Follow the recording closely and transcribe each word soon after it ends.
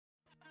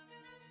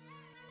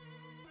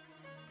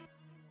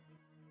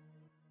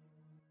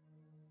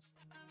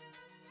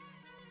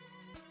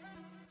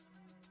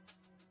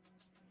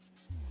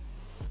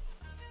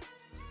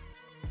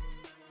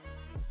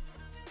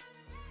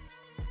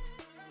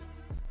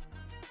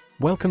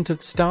Welcome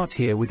to Start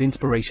Here with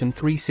Inspiration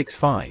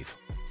 365.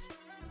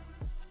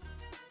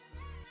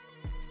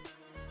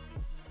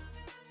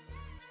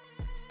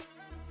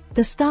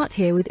 The Start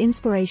Here with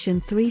Inspiration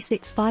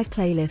 365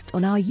 playlist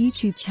on our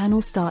YouTube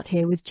channel Start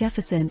Here with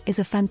Jefferson is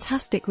a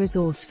fantastic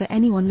resource for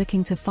anyone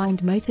looking to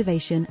find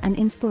motivation and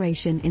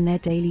inspiration in their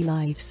daily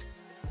lives.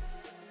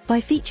 By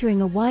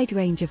featuring a wide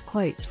range of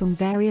quotes from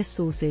various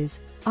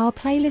sources, our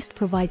playlist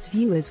provides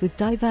viewers with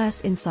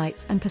diverse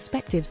insights and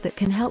perspectives that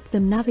can help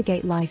them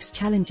navigate life's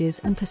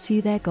challenges and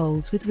pursue their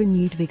goals with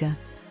renewed vigor.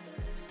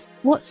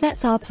 What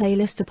sets our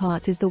playlist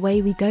apart is the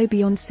way we go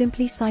beyond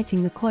simply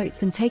citing the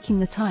quotes and taking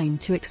the time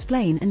to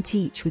explain and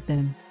teach with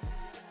them.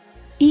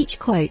 Each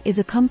quote is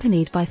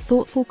accompanied by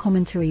thoughtful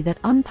commentary that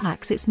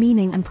unpacks its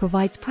meaning and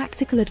provides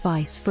practical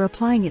advice for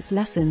applying its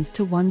lessons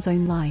to one's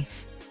own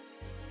life.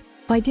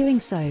 By doing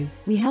so,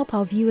 we help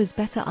our viewers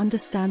better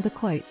understand the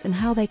quotes and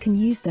how they can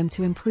use them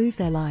to improve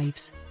their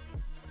lives.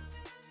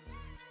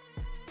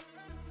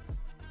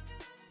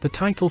 The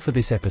title for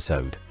this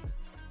episode.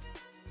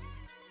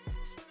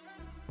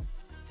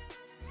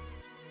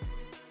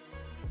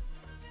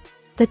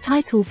 The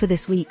title for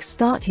this week's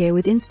Start Here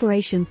with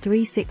Inspiration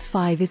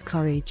 365 is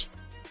Courage.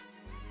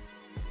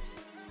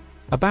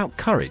 About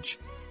courage.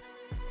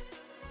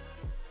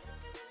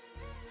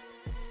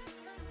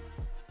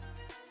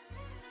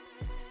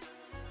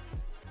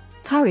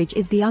 Courage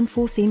is the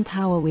unforeseen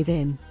power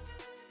within.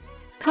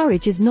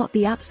 Courage is not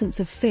the absence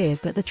of fear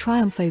but the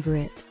triumph over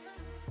it.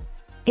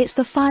 It's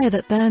the fire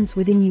that burns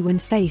within you when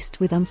faced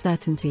with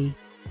uncertainty.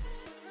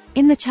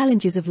 In the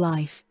challenges of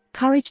life,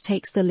 courage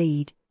takes the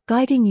lead,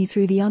 guiding you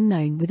through the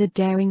unknown with a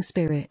daring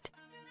spirit.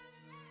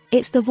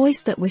 It's the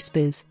voice that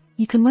whispers,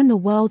 "You can," when the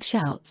world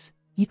shouts,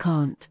 "You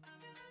can't."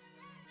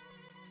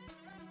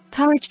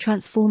 Courage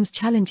transforms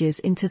challenges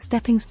into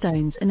stepping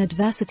stones and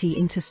adversity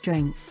into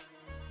strength.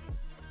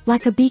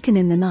 Like a beacon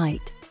in the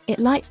night, it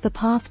lights the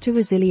path to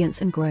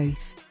resilience and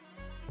growth.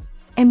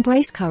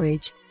 Embrace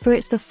courage, for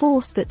it's the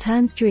force that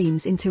turns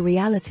dreams into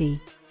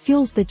reality,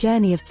 fuels the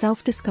journey of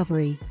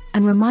self-discovery,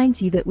 and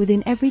reminds you that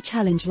within every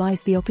challenge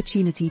lies the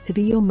opportunity to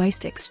be your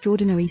most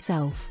extraordinary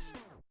self.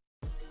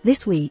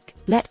 This week,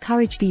 let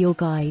courage be your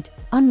guide,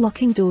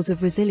 unlocking doors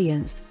of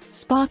resilience,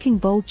 sparking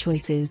bold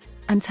choices,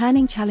 and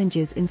turning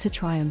challenges into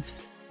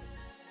triumphs.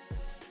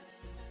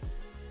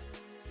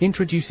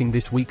 Introducing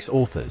this week's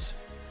authors.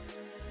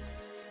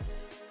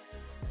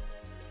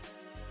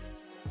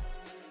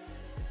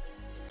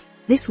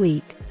 This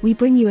week, we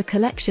bring you a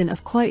collection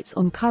of quotes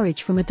on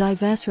courage from a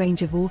diverse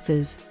range of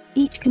authors,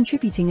 each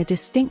contributing a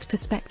distinct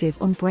perspective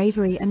on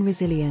bravery and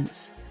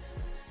resilience.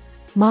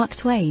 Mark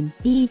Twain,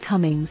 E. E.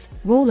 Cummings,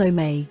 Rollo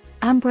May,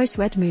 Ambrose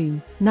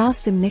Redmoon,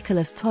 Nassim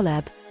Nicholas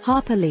Taleb,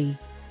 Harper Lee,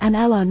 and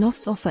L.R.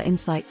 Knost offer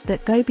insights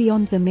that go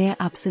beyond the mere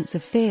absence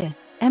of fear,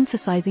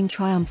 emphasizing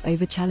triumph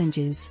over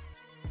challenges.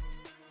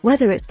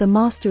 Whether it's the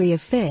mastery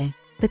of fear,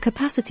 the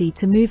capacity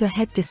to move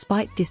ahead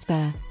despite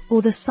despair,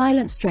 or the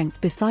silent strength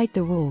beside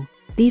the roar,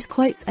 these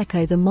quotes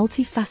echo the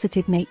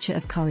multifaceted nature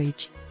of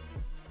courage.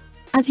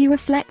 As you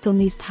reflect on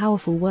these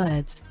powerful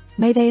words,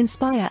 may they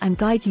inspire and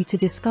guide you to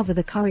discover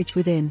the courage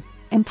within,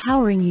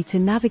 empowering you to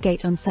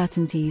navigate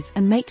uncertainties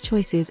and make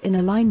choices in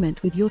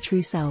alignment with your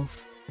true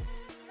self.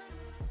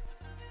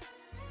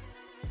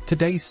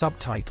 Today's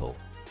subtitle.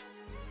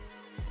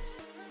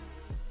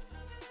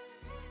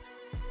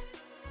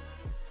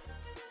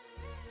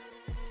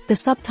 The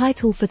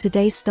subtitle for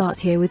today's Start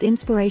Here with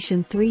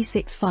Inspiration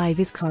 365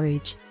 is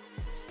Courage.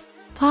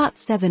 Part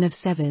 7 of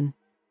 7.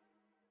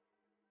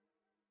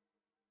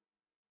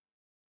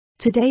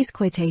 Today's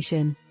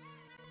quotation.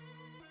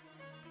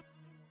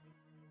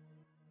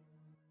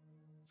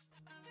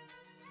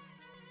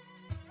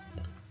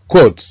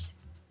 Quote,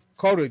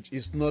 "Courage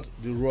is not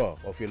the roar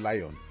of a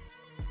lion.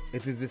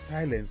 It is the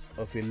silence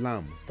of a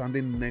lamb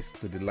standing next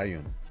to the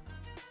lion."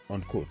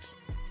 Unquote.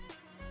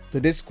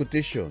 Today's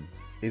quotation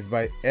is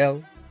by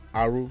L.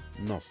 Aru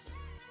Knost.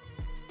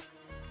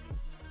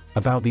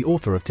 About the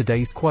author of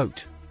today's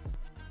quote.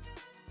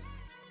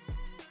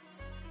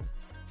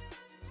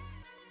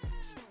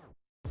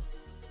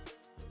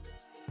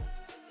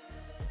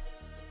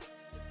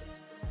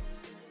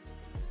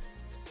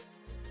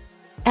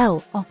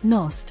 L.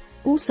 Knost,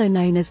 also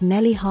known as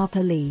Nellie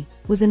Harper Lee,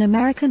 was an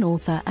American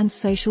author and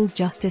social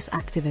justice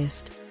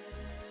activist.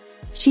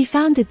 She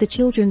founded the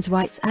children's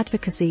rights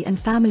advocacy and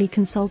family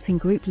consulting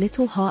group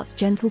Little Hearts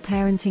Gentle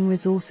Parenting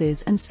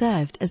Resources and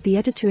served as the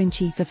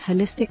editor-in-chief of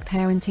Holistic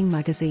Parenting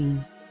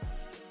magazine.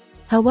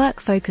 Her work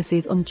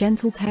focuses on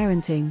gentle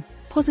parenting,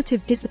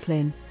 positive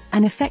discipline,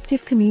 and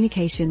effective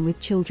communication with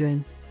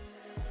children.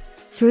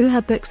 Through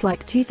her books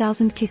like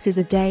 2,000 Kisses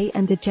a Day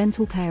and The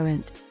Gentle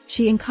Parent,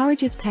 she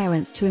encourages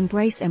parents to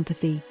embrace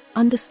empathy,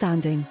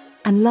 understanding,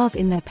 and love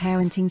in their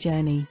parenting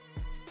journey.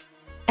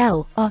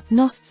 L.R.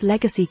 Knost's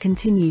legacy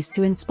continues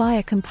to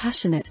inspire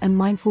compassionate and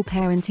mindful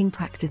parenting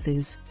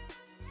practices.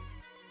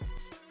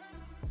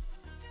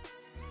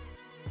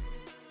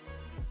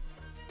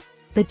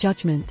 The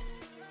Judgement.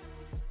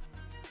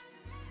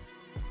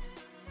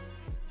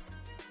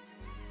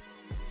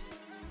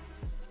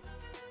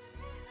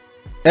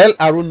 L.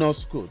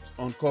 Aruno's quote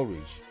on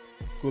courage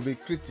could be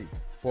critic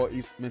for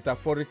its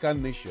metaphorical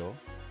nature,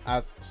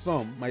 as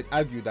some might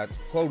argue that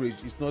courage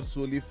is not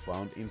solely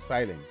found in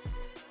silence.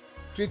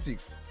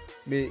 Critics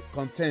may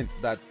contend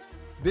that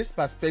this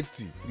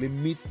perspective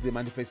limits the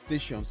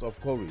manifestations of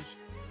courage,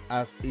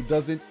 as it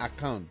doesn't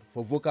account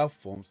for vocal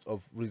forms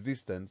of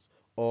resistance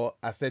or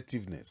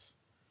assertiveness.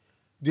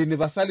 The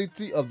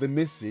universality of the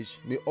message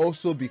may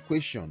also be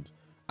questioned,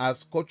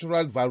 as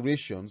cultural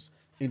variations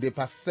in the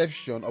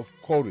perception of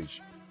courage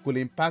could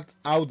impact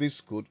how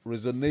this quote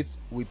resonates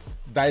with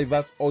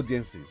diverse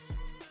audiences.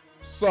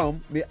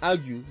 Some may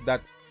argue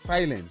that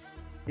silence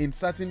in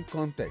certain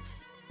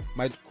contexts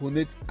might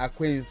connote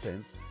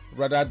acquiescence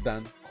rather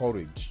than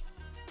courage.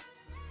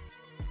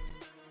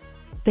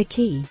 The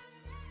key.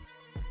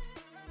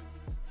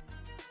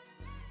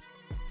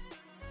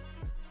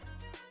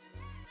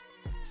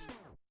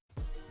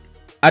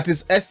 At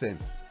its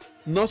essence,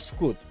 North's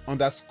quote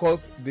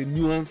underscores the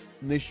nuanced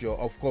nature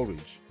of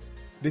courage.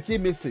 The key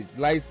message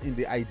lies in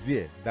the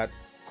idea that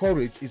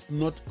courage is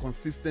not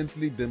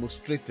consistently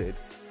demonstrated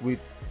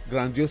with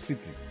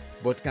grandiosity,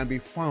 but can be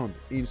found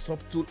in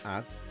subtle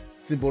acts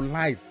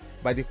symbolized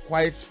by the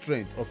quiet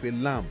strength of a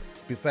lamb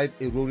beside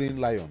a roaring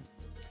lion.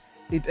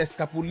 It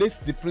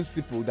extrapolates the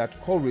principle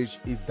that courage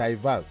is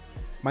diverse,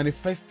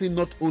 manifesting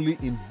not only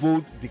in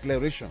bold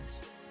declarations,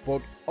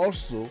 but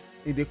also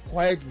in the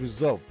quiet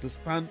resolve to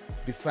stand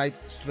beside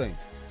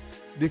strength.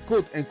 The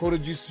quote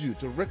encourages you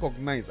to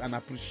recognize and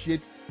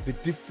appreciate the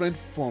different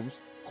forms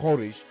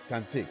courage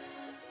can take.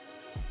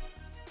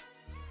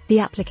 The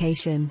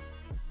application.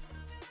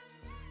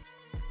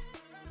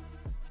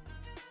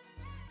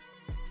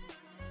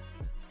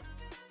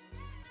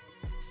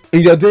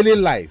 In your daily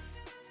life,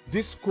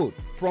 this quote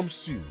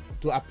prompts you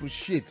to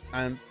appreciate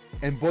and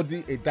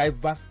embody a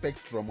diverse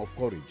spectrum of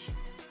courage.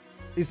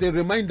 It's a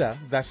reminder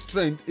that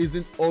strength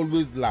isn't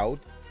always loud.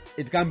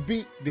 It can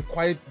be the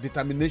quiet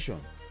determination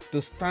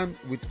to stand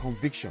with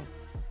conviction.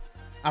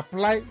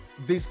 Apply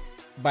this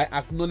by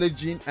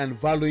acknowledging and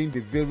valuing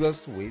the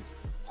various ways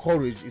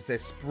courage is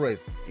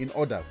expressed in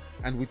others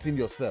and within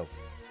yourself.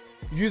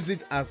 Use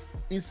it as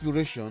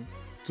inspiration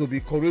to be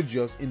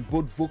courageous in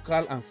both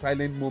vocal and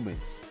silent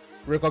moments,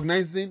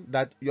 recognizing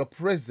that your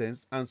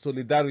presence and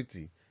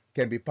solidarity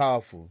can be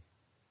powerful.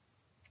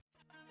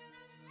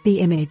 The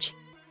image.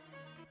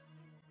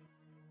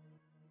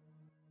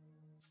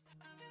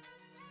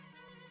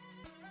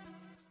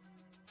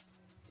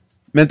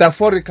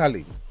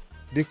 Metaphorically,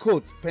 the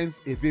quote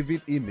paints a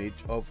vivid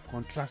image of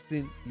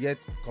contrasting yet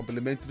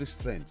complementary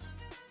strengths.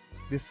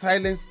 The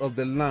silence of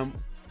the lamb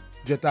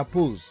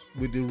juxtaposed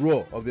with the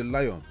roar of the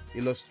lion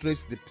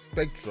illustrates the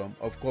spectrum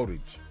of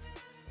courage.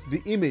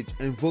 The image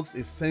invokes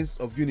a sense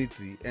of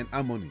unity and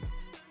harmony,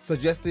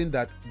 suggesting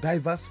that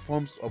diverse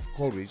forms of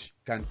courage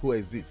can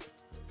coexist.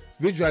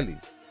 Visually,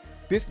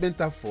 this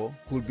metaphor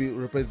could be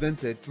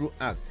represented through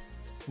art,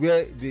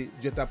 where the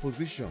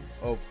juxtaposition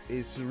of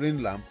a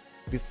serene lamb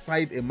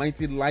beside a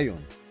mighty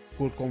lion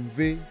could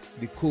convey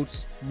the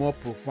quote's more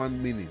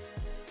profound meaning.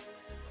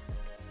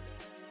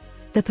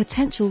 The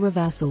potential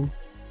reversal.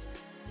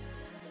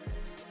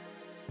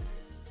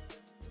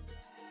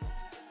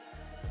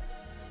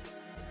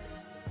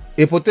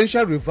 A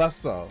potential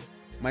reversal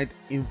might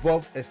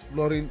involve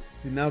exploring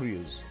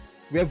scenarios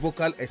where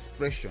vocal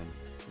expression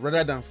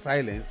rather than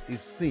silence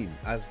is seen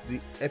as the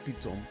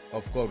epitome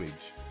of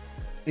courage.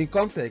 In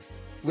contexts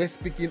where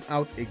speaking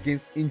out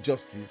against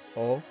injustice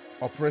or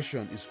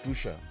oppression is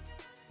crucial,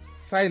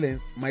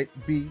 silence might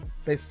be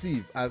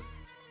perceived as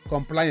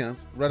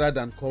compliance rather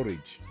than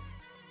courage.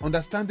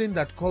 Understanding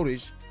that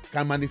courage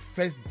can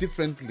manifest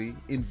differently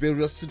in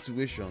various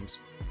situations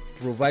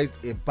provides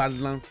a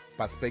balanced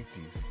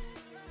perspective.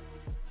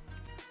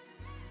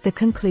 The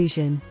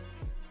conclusion.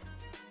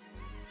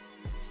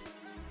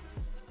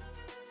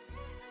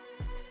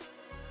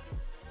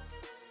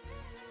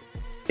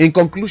 In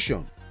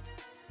conclusion,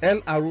 L.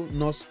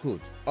 Aruno's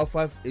quote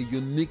offers a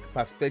unique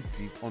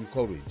perspective on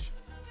courage,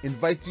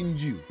 inviting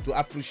you to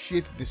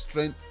appreciate the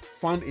strength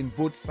found in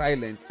both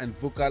silence and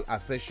vocal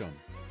assertion.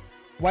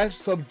 While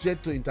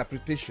subject to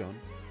interpretation,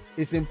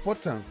 its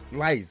importance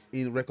lies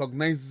in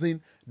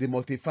recognizing the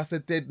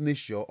multifaceted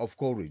nature of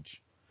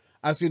courage.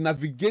 As you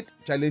navigate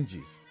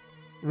challenges,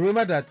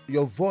 remember that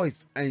your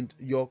voice and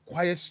your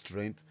quiet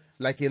strength,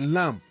 like a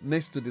lamb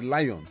next to the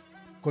lion,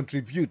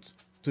 contribute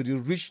to the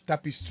rich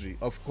tapestry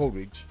of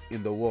courage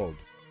in the world.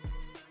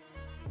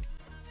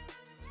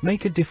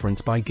 Make a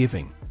difference by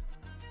giving.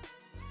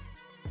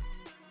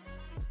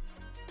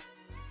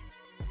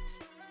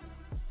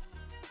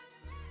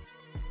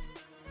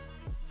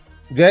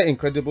 Dear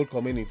incredible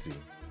community,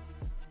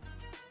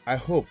 I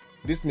hope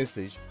this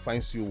message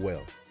finds you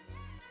well.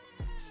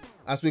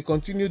 As we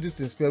continue this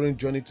inspiring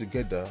journey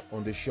together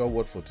on the Sure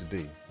Word for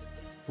Today,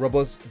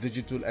 Robert's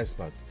digital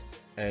expert,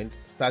 and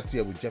Start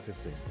Here with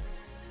Jefferson,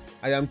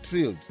 I am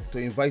thrilled to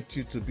invite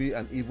you to be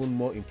an even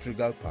more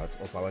integral part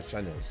of our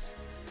channels.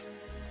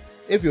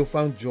 If you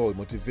found joy,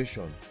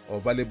 motivation,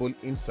 or valuable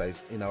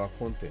insights in our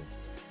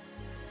content,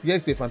 here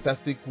is a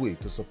fantastic way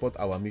to support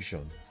our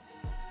mission.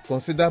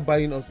 consider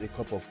buying us a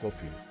cup of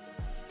coffee.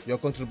 Your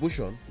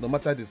contribution, no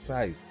matter the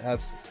size,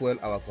 helps fuel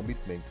our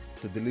commitment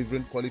to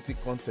delivering quality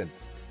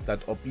content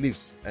that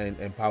uplifts and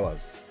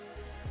empowers.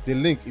 The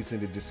link is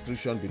in the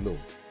description below.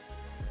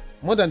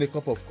 More than a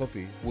cup of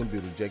coffee won't be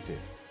rejected.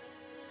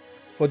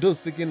 For those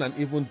seeking an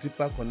even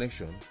deeper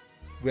connection,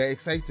 we are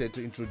excited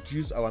to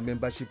introduce our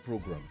membership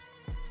program.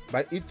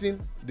 By hitting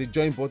the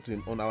join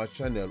button on our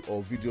channel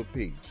or video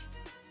page,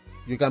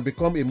 you can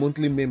become a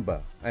monthly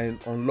member and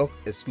unlock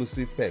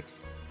exclusive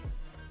perks.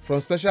 From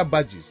special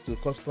badges to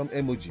custom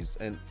emojis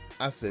and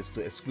access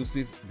to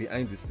exclusive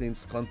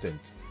behind-the-scenes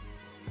content,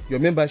 your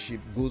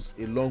membership goes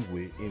a long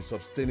way in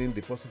sustaining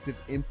the positive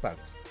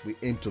impact we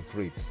aim to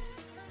create.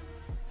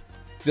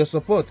 Your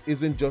support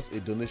isn't just a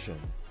donation,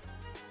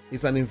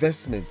 it's an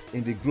investment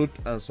in the growth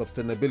and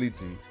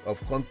sustainability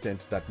of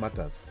content that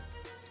matters.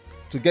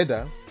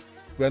 Together,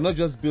 we are not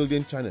just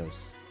building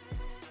channels,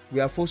 we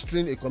are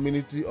fostering a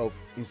community of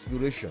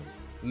inspiration,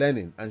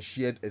 learning, and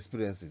shared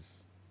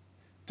experiences.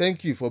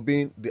 Thank you for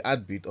being the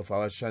heartbeat of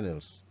our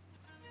channels.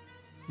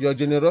 Your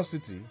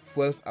generosity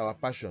fuels our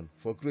passion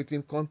for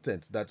creating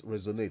content that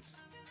resonates.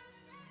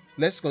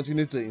 Let's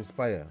continue to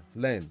inspire,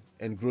 learn,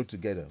 and grow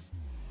together.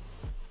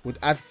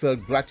 With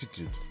heartfelt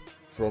gratitude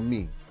from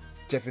me,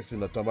 Jefferson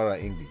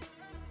Ingbi.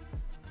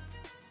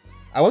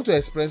 I want to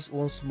express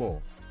once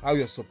more how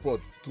your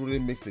support truly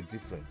makes a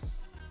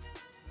difference.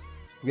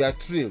 We are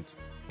thrilled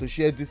to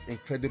share this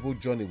incredible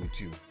journey with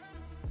you.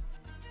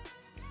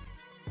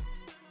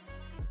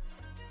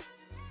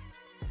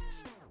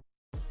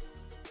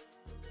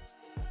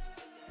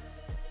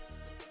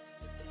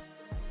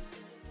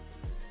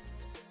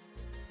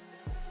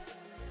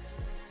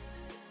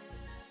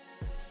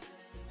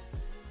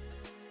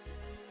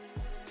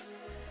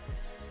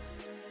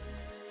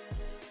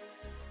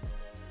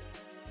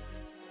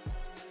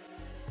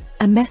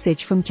 A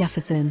message from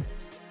Jefferson.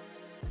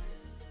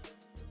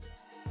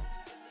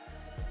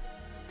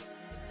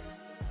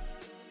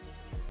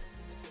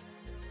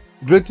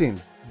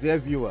 Greetings, dear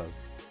viewers,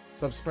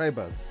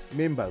 subscribers,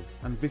 members,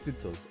 and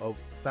visitors of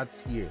Start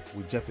Here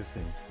with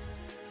Jefferson.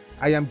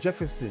 I am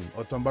Jefferson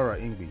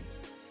Ingbi,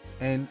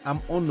 and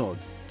I'm honored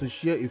to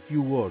share a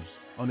few words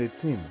on a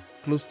theme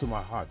close to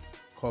my heart: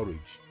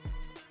 courage.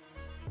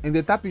 In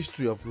the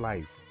tapestry of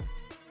life,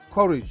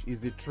 courage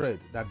is the thread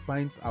that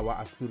binds our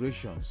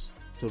aspirations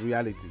to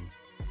reality.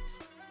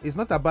 It's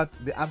not about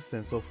the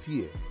absence of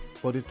fear,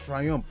 but the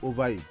triumph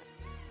over it.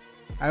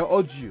 I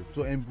urge you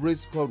to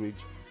embrace courage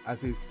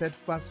as a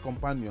steadfast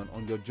companion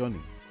on your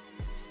journey.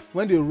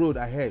 When the road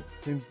ahead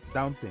seems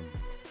daunting,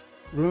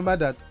 remember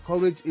that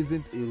courage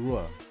isn't a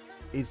roar,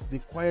 it's the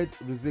quiet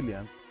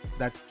resilience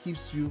that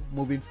keeps you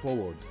moving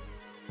forward.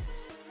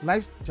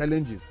 Life's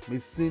challenges may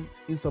seem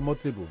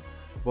insurmountable,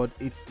 but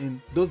it's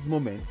in those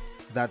moments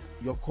that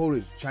your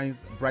courage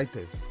shines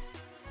brightest.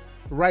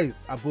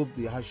 Rise above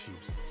the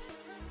hardships,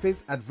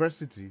 face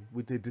adversity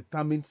with a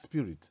determined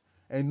spirit,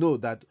 and know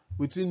that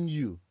within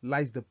you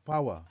lies the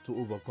power to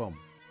overcome.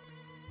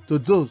 To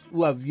those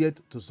who have yet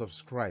to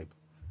subscribe,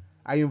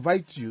 I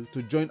invite you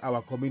to join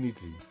our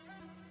community.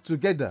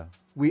 Together,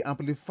 we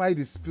amplify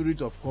the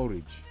spirit of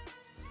courage.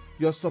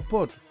 Your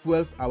support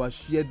fuels our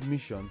shared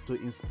mission to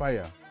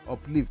inspire,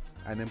 uplift,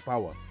 and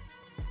empower.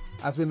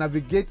 As we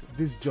navigate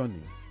this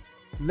journey,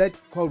 let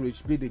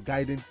courage be the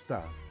guiding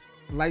star,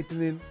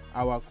 lightening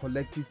our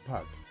collective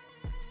path.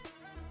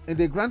 In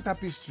the grand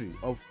tapestry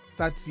of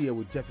Start Here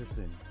with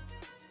Jefferson,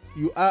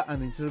 you are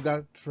an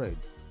integral thread.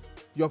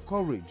 Your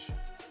courage,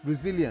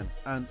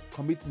 resilience, and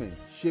commitment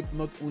shape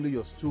not only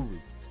your story,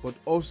 but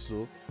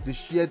also the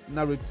shared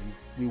narrative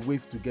we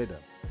weave together.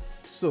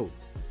 So,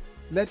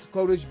 let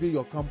courage be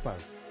your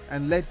compass,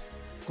 and let's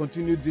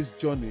continue this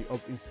journey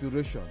of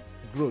inspiration,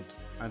 growth,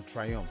 and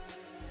triumph.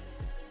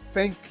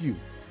 Thank you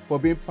for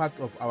being part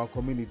of our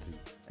community,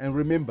 and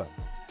remember,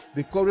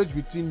 the courage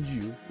within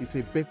you is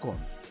a beacon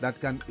that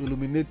can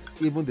illuminate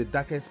even the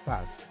darkest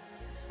paths.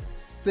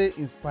 Stay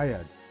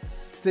inspired,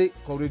 stay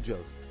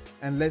courageous,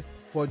 and let's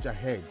forge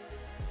ahead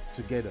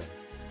together.